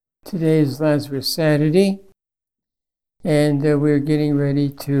Today is Lazarus Saturday, and we're getting ready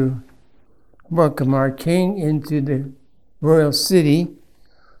to welcome our King into the royal city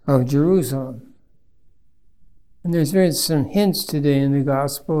of Jerusalem. And there's some hints today in the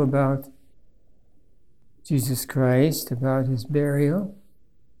Gospel about Jesus Christ, about his burial,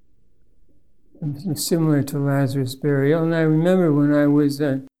 similar to Lazarus' burial. And I remember when I was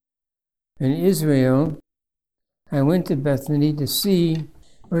in Israel, I went to Bethany to see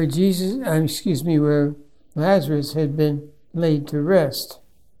where where Lazarus had been laid to rest.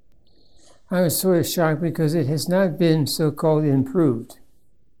 I was sort of shocked because it has not been so-called improved.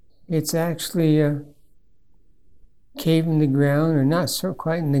 It's actually a cave in the ground, or not so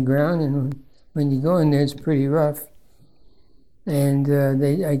quite in the ground, and when you go in there, it's pretty rough. And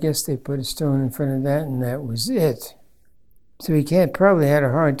I guess they put a stone in front of that, and that was it. So he probably had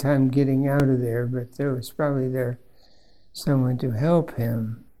a hard time getting out of there, but there was probably someone to help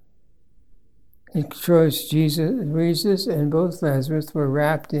him. It shows Jesus and both Lazarus were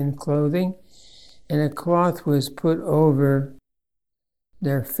wrapped in clothing, and a cloth was put over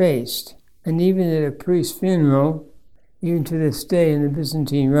their face. And even at a priest's funeral, even to this day in the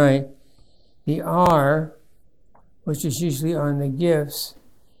Byzantine Rite, the R, which is usually on the gifts,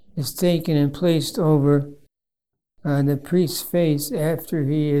 is taken and placed over the priest's face after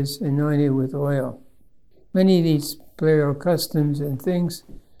he is anointed with oil. Many of these burial customs and things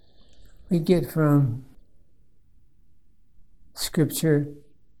we get from Scripture,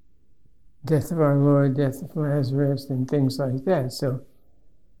 death of our Lord, death of Lazarus, and things like that. So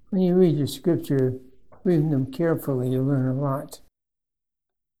when you read your Scripture, read them carefully, you learn a lot.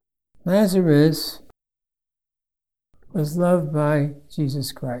 Lazarus was loved by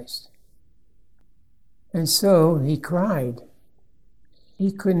Jesus Christ. And so he cried.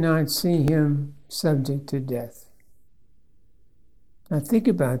 He could not see him subject to death. Now think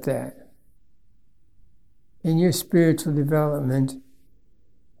about that. In your spiritual development,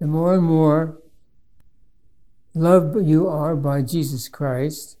 the more and more loved you are by Jesus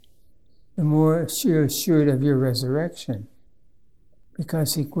Christ, the more you're assured of your resurrection,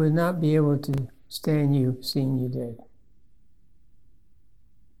 because he would not be able to stand you seeing you dead.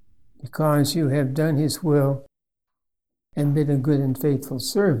 Because you have done his will and been a good and faithful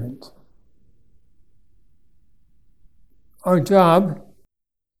servant. Our job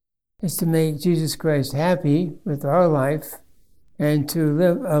is to make Jesus Christ happy with our life and to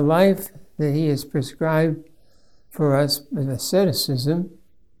live a life that he has prescribed for us with asceticism,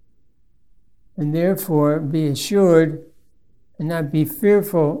 and therefore be assured and not be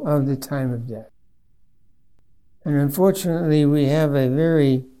fearful of the time of death. And unfortunately, we have a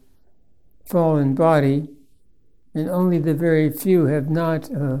very fallen body, and only the very few have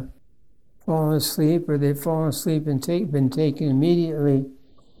not fallen asleep, or they've fallen asleep and been taken immediately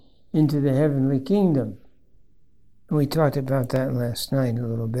into the heavenly kingdom. And we talked about that last night a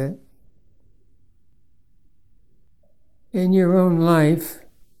little bit. In your own life,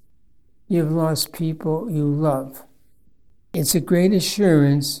 you've lost people you love. It's a great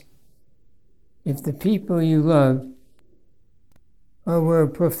assurance if the people you love were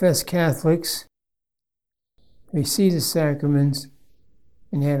professed Catholics, received the sacraments,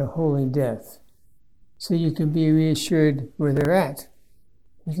 and had a holy death. So you can be reassured where they're at.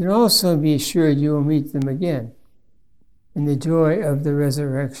 You can also be assured you will meet them again in the joy of the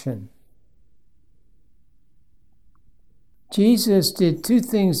resurrection. Jesus did two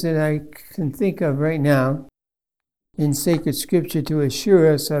things that I can think of right now in sacred scripture to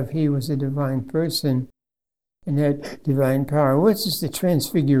assure us of he was a divine person and had divine power. What is the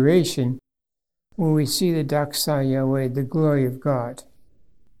transfiguration when we see the Doxa Yahweh, the glory of God?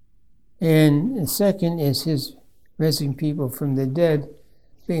 And the second is his raising people from the dead,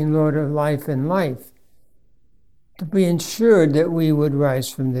 being Lord of life and life. To be ensured that we would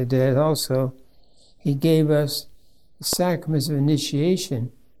rise from the dead also, he gave us the sacraments of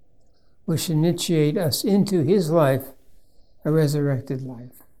initiation, which initiate us into his life, a resurrected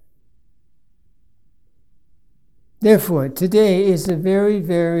life. Therefore, today is a very,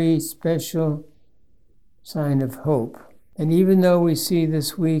 very special sign of hope. And even though we see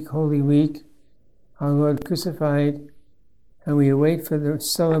this week, Holy Week, our Lord crucified, and we await for the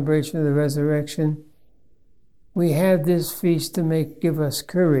celebration of the resurrection, we have this feast to give us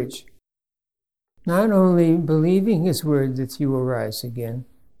courage. Not only believing his word that he will rise again,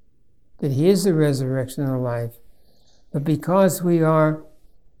 that he is the resurrection and the life, but because we are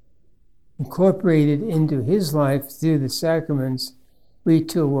incorporated into his life through the sacraments, we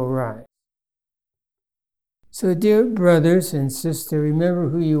too will rise. So dear brothers and sisters, remember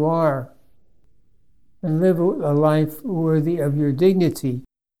who you are and live a life worthy of your dignity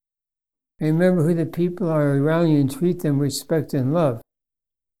Remember who the people are around you and treat them with respect and love.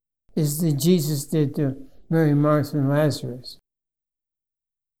 This is what Jesus did to Mary, Martha, and Lazarus.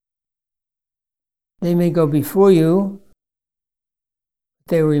 They may go before you,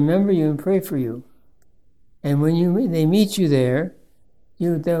 they will remember you and pray for you. And when they meet you there,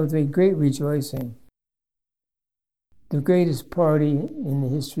 there will be great rejoicing. The greatest party in the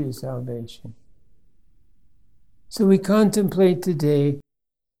history of salvation. So we contemplate today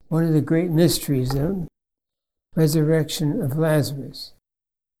one of the great mysteries, the resurrection of Lazarus.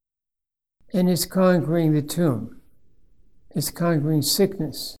 And it's conquering the tomb. It's conquering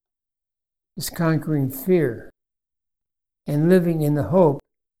sickness. It's conquering fear. And living in the hope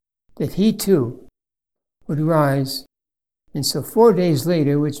that he too would rise. And so 4 days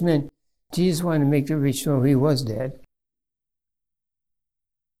later, which meant Jesus wanted to make everybody sure he was dead,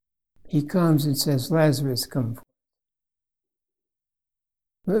 he comes and says, Lazarus, come forth.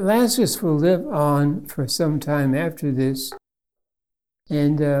 But Lazarus will live on for some time after this,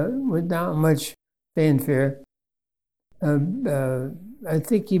 and without much fanfare. I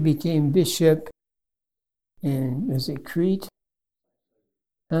think he became bishop in, was it Crete?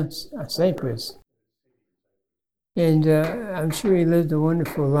 Cyprus. And I'm sure he lived a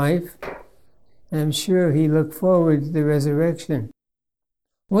wonderful life, and I'm sure he looked forward to the resurrection.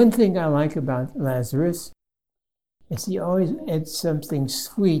 One thing I like about Lazarus is he always had something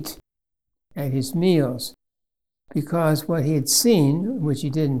sweet at his meals, because what he had seen, which he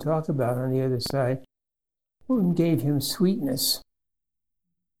didn't talk about on the other side, gave him sweetness.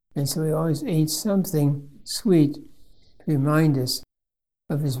 And so he always ate something sweet to remind us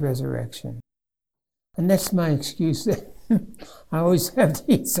of his resurrection. And that's my excuse. I always have to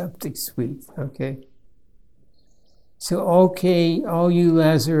eat something sweet, okay? So, okay, all you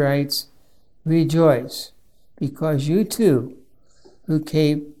Lazarites, rejoice, because you too, who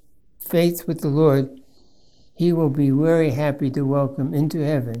keep faith with the Lord, he will be very happy to welcome into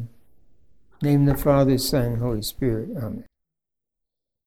heaven. Name the Father, Son, Holy Spirit. Amen.